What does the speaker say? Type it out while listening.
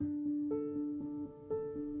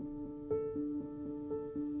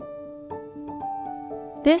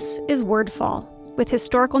This is Wordfall, with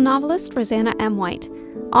historical novelist Rosanna M. White,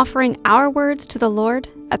 offering our words to the Lord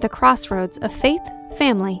at the crossroads of faith,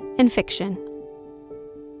 family, and fiction.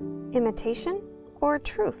 Imitation or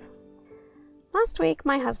truth? Last week,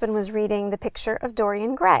 my husband was reading The Picture of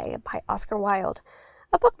Dorian Gray by Oscar Wilde,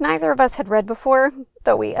 a book neither of us had read before,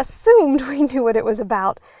 though we assumed we knew what it was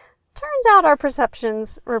about. Turns out our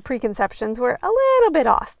perceptions or preconceptions were a little bit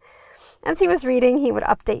off. As he was reading, he would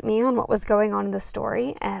update me on what was going on in the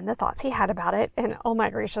story and the thoughts he had about it. And oh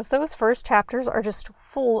my gracious, those first chapters are just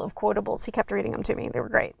full of quotables. He kept reading them to me. They were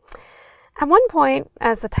great. At one point,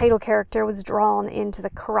 as the title character was drawn into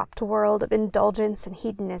the corrupt world of indulgence and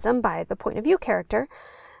hedonism by the point of view character,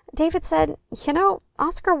 David said,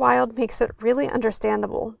 Oscar Wilde makes it really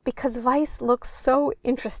understandable because vice looks so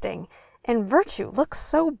interesting and virtue looks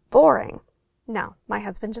so boring. No, my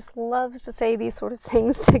husband just loves to say these sort of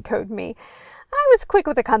things to goad me. I was quick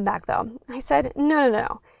with a comeback, though. I said,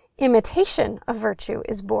 no. Imitation of virtue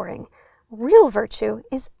is boring. Real virtue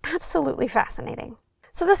is absolutely fascinating.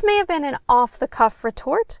 So this may have been an off-the-cuff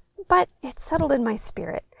retort, but it settled in my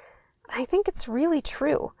spirit. I think it's really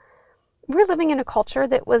true. We're living in a culture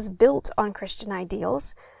that was built on Christian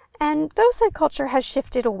ideals, and though said culture has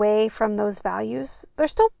shifted away from those values, they're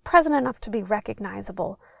still present enough to be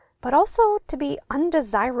recognizable, but also to be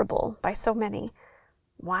undesirable by so many.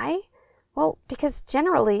 Why? Well, because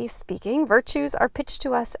generally speaking, virtues are pitched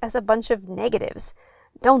to us as a bunch of negatives.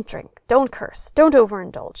 Don't drink, don't curse, don't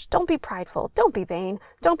overindulge, don't be prideful, don't be vain,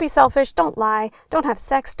 don't be selfish, don't lie, don't have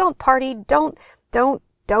sex, don't party, don't.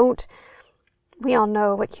 We all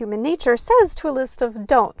know what human nature says to a list of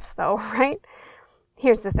don'ts, though, right?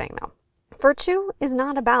 Here's the thing, though. Virtue is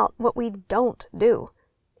not about what we don't do.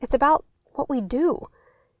 It's about what we do.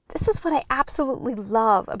 This is what I absolutely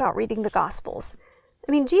love about reading the Gospels.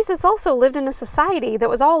 I mean, Jesus also lived in a society that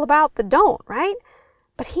was all about the don't, right?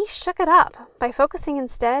 But he shook it up by focusing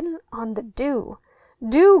instead on the do.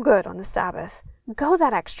 Do good on the Sabbath. Go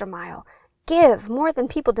that extra mile. Give more than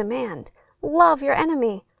people demand. Love your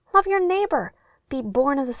enemy. Love your neighbor. Be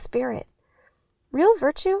born of the Spirit. Real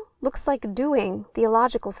virtue looks like doing the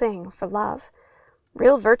illogical thing for love.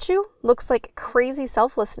 Real virtue looks like crazy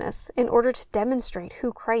selflessness in order to demonstrate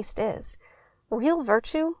who Christ is. Real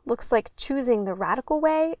virtue looks like choosing the radical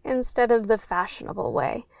way instead of the fashionable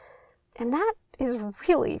way. And that is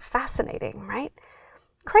really fascinating, right?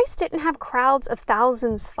 Christ didn't have crowds of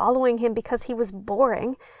thousands following him because he was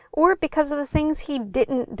boring or because of the things he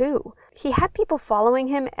didn't do. He had people following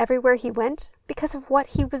him everywhere he went because of what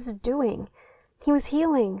he was doing. He was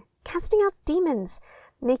healing, casting out demons,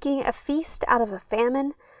 making a feast out of a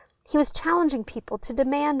famine. He was challenging people to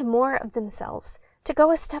demand more of themselves, to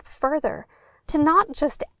go a step further, to not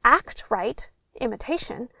just act right,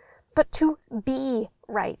 imitation, but to be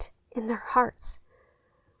right in their hearts.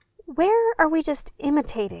 Where are we just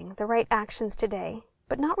imitating the right actions today,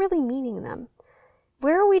 but not really meaning them?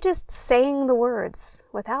 Where are we just saying the words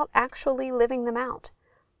without actually living them out?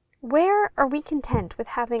 Where are we content with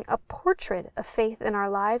having a portrait of faith in our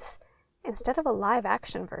lives instead of a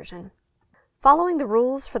live-action version? Following the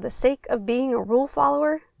rules for the sake of being a rule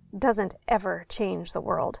follower doesn't ever change the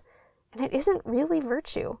world. And it isn't really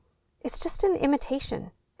virtue. It's just an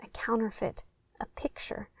imitation, a counterfeit, a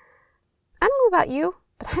picture. I don't know about you,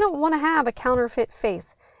 but I don't want to have a counterfeit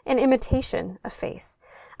faith, an imitation of faith.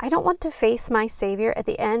 I don't want to face my Savior at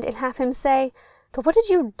the end and have him say, "But what did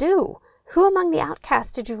you do? Who among the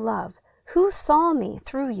outcasts did you love? Who saw me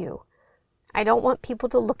through you?" I don't want people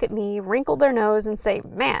to look at me, wrinkle their nose, and say,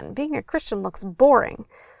 "Man, being a Christian looks boring."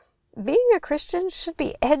 Being a Christian should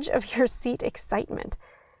be edge of your seat excitement,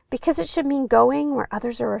 because it should mean going where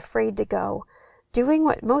others are afraid to go, doing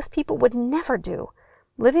what most people would never do,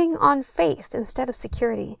 living on faith instead of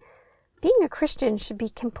security. Being a Christian should be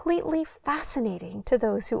completely fascinating to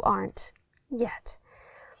those who aren't yet.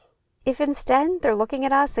 If instead they're looking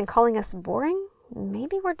at us and calling us boring,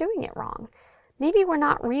 maybe we're doing it wrong. Maybe we're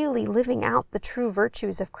not really living out the true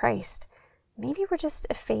virtues of Christ. Maybe we're just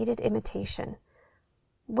a faded imitation.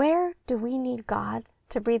 Where do we need God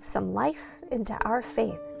to breathe some life into our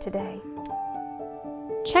faith today?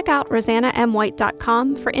 Check out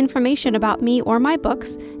RosannaMWhite.com for information about me or my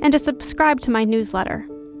books and to subscribe to my newsletter.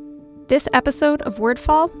 This episode of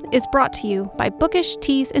Wordfall is brought to you by Bookish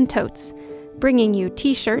Tees and Totes, bringing you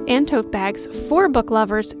t-shirt and tote bags for book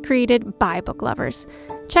lovers created by book lovers.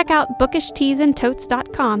 Check out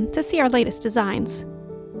bookishteesandtotes.com to see our latest designs.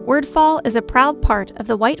 Wordfall is a proud part of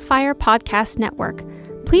the Whitefire Podcast Network.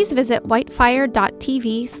 Please visit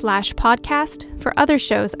whitefire.tv/podcast for other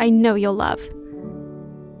shows I know you'll love.